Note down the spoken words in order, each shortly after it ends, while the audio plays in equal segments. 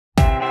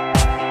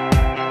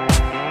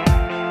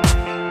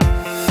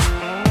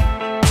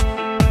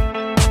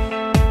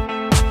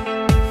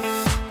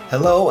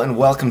Hello and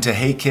welcome to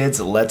Hey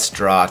Kids, Let's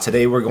Draw.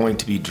 Today we're going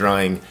to be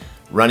drawing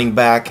running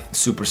back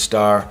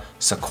superstar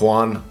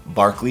Saquon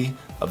Barkley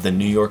of the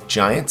New York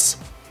Giants.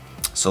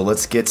 So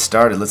let's get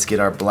started. Let's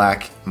get our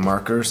black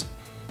markers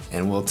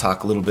and we'll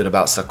talk a little bit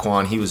about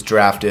Saquon. He was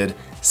drafted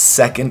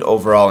 2nd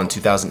overall in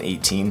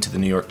 2018 to the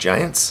New York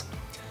Giants.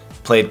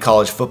 Played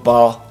college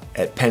football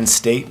at Penn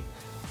State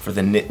for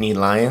the Nittany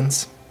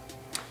Lions.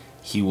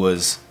 He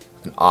was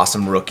an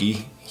awesome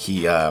rookie.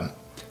 He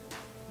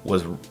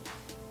was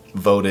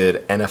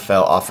voted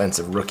NFL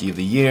Offensive Rookie of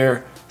the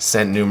Year,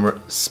 set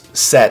numerous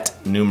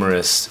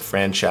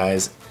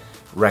franchise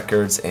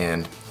records,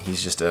 and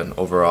he's just an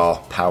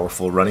overall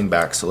powerful running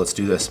back. So let's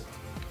do this.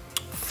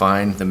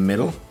 Find the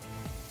middle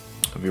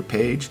of your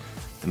page.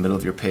 The middle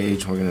of your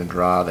page, we're going to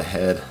draw the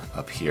head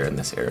up here in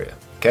this area.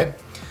 Okay?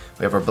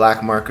 We have our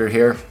black marker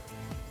here,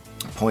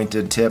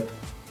 pointed tip,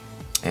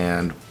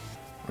 and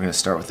we're going to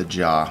start with the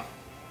jaw.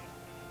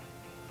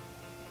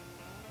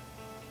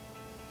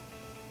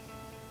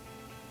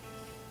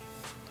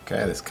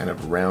 Okay, that's kind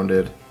of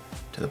rounded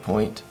to the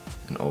point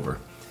and over.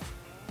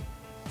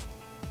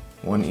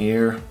 One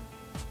ear,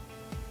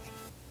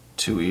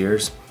 2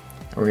 ears.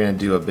 And we're going to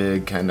do a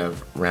big kind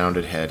of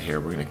rounded head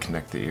here. We're going to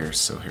connect the ears,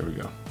 so here we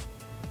go.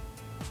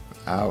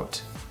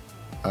 Out,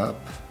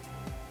 up,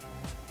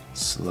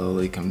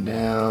 slowly come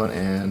down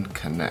and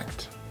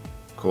connect.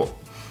 Cool.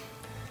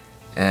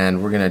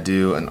 And we're going to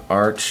do an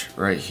arch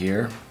right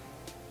here.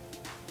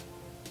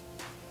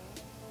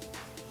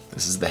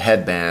 This is the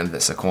headband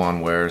that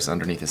Saquon wears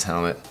underneath his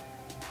helmet.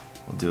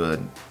 We'll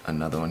do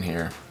another one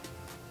here.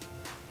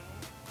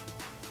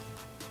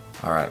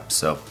 Alright,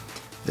 so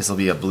this will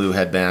be a blue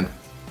headband.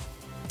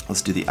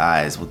 Let's do the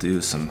eyes. We'll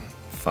do some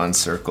fun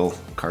circle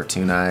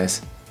cartoon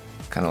eyes,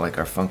 kind of like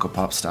our Funko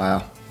Pop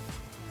style.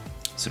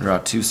 So draw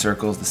 2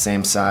 circles the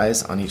same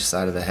size on each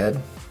side of the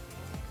head.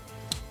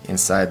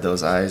 Inside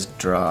those eyes,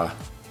 draw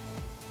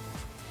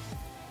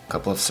a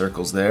couple of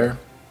circles there.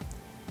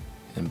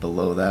 And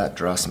below that,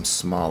 draw some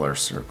smaller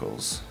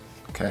circles,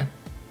 okay?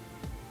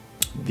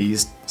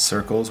 These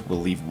circles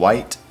will leave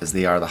white as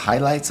they are the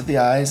highlights of the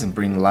eyes and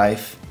bring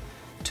life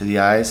to the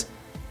eyes.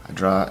 I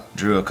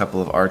drew a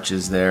couple of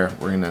arches there.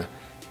 We're gonna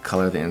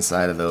color the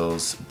inside of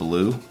those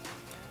blue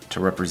to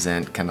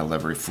represent kind of the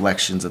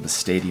reflections of the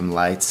stadium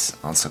lights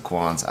on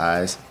Saquon's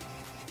eyes.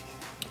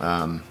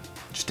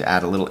 Just to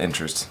add a little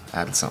interest,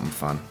 add something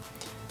fun.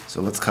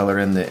 So let's color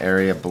in the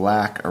area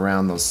black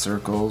around those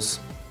circles.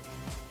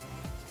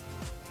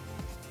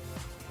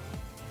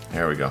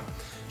 There we go.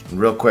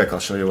 And real quick, I'll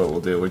show you what we'll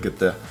do. We'll get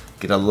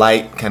a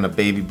light kind of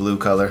baby blue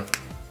color, and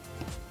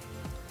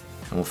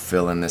we'll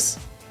fill in this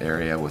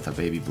area with a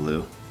baby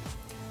blue.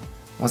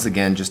 Once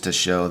again, just to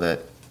show that,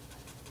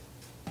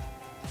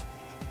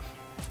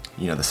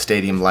 you know, the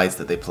stadium lights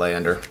that they play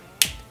under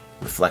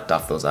reflect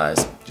off those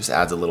eyes. Just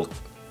adds a little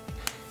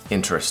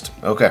interest.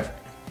 Okay.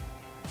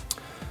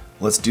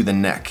 Let's do the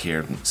neck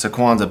here.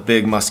 Saquon's a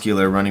big,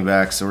 muscular running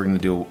back, so we're going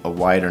to do a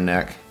wider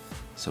neck.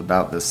 So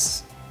about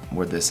this,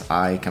 where this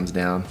eye comes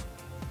down,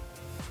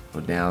 go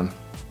down,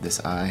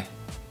 this eye,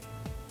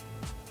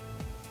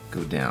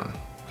 go down,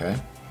 okay?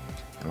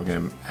 And we're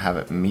gonna have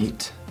it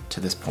meet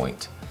to this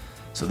point.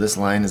 So this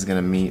line is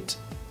gonna meet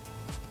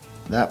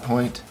that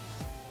point,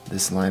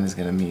 this line is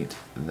gonna meet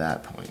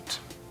that point.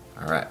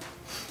 All right,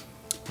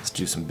 let's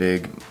do some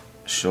big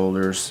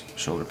shoulders,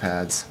 shoulder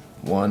pads.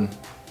 1,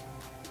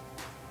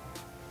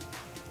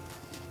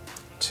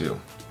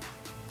 2.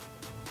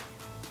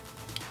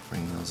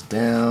 Bring those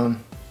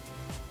down.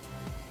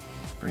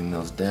 Bring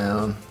those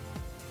down.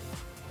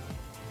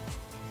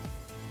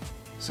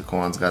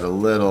 Saquon's got a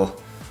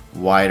little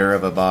wider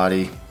of a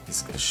body.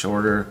 He's a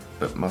shorter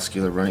but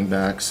muscular running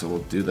back, so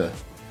we'll do the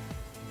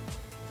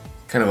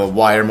kind of a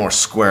wider, more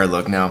square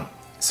look. Now,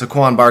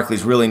 Saquon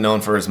Barkley's really known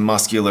for his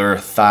muscular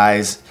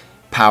thighs,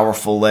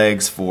 powerful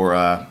legs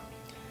for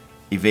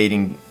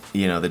evading,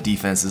 you know, the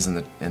defenses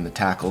and the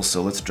tackles.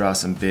 So let's draw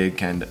some big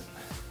kind of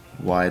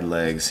wide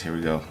legs. Here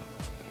we go.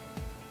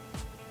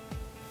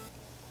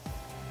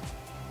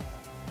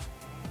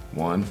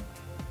 1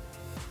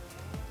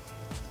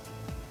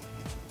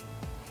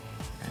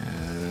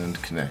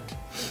 and connect.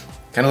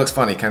 Kind of looks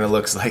funny, kind of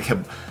looks like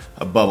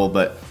a bubble,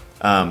 but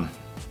let's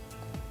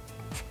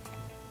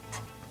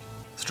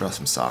draw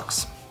some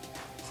socks.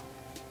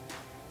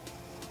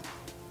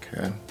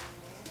 Okay.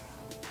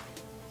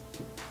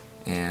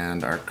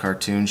 And our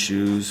cartoon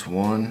shoes,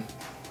 1,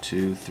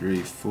 2,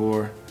 3,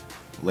 4.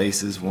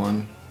 Laces,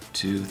 1,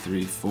 2,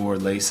 3, 4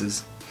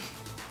 laces.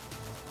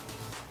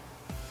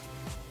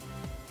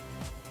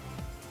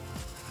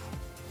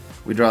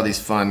 We draw these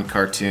fun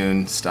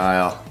cartoon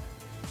style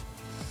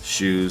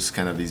shoes,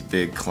 kind of these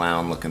big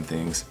clown looking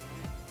things.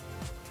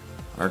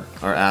 Our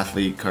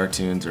athlete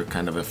cartoons are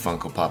kind of a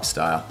Funko Pop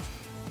style.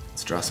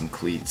 Let's draw some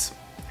cleats.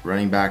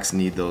 Running backs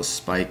need those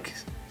spike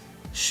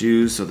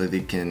shoes so that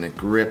they can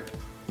grip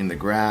in the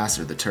grass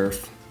or the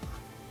turf.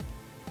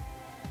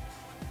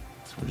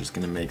 So we're just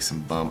gonna make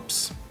some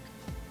bumps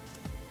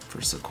for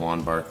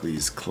Saquon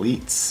Barkley's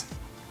cleats.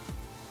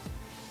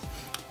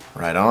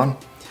 Right on.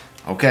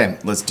 Okay,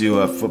 let's do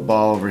a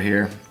football over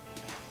here.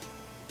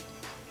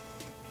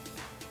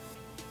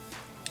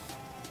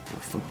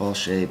 Football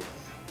shape.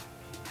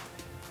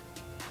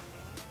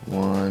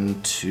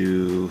 1,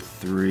 2,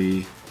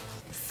 3,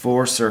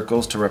 4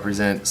 circles to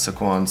represent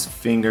Saquon's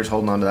fingers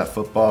holding onto that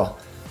football,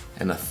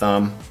 and a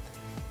thumb.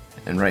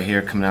 And right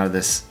here, coming out of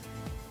this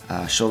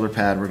shoulder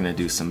pad, we're gonna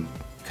do some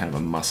kind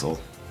of a muscle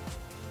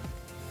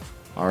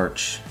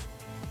arch,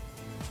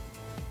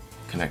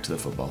 connect to the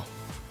football.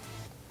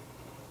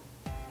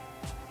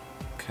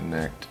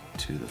 Connect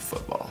to the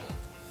football.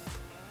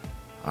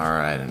 All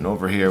right, and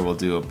over here we'll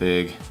do a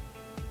big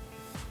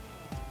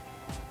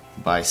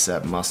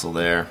bicep muscle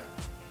there.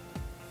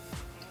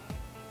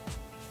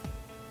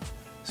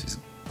 So he's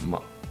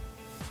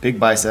big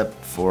bicep,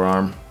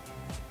 forearm.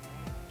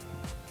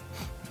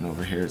 And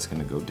over here it's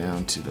gonna go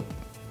down to the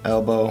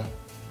elbow.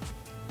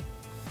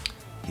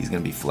 He's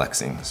gonna be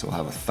flexing, so we'll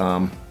have a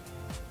thumb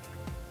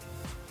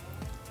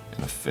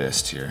and a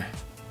fist here.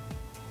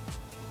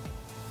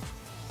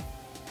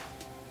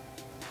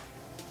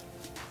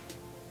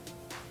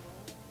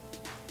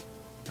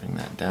 Bring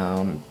that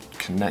down,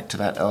 connect to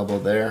that elbow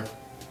there.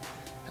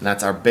 And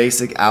that's our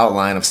basic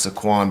outline of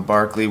Saquon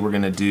Barkley. We're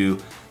gonna do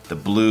the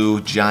blue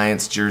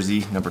Giants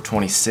jersey, number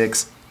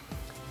 26.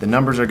 The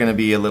numbers are gonna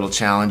be a little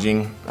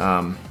challenging.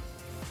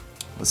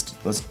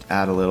 Let's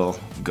add a little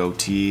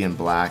goatee and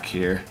black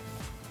here.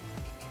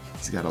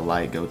 He's got a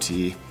light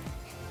goatee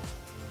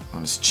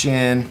on his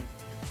chin,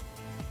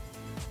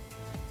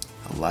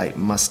 a light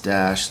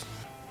mustache,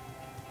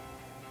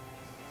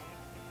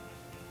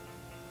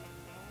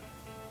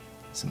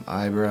 some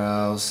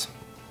eyebrows,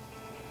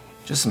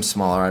 just some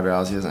smaller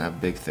eyebrows. He doesn't have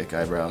big, thick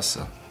eyebrows,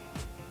 so.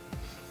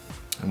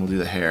 And we'll do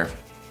the hair.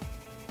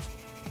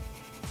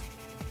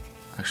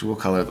 Actually,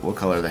 we'll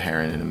color the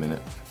hair in a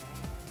minute.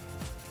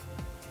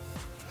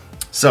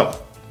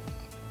 So,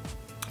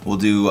 we'll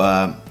do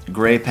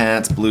gray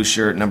pants, blue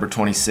shirt, number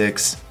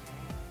 26,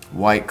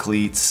 white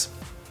cleats,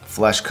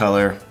 flesh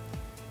color.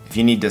 If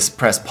you need to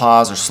press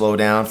pause or slow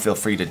down, feel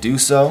free to do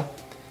so.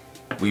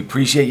 We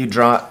appreciate you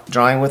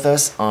drawing with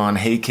us on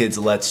Hey Kids,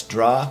 Let's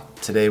Draw.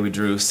 Today we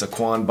drew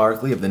Saquon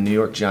Barkley of the New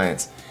York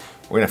Giants.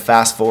 We're gonna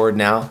fast forward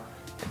now,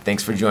 and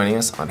thanks for joining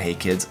us on Hey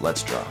Kids,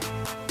 Let's Draw.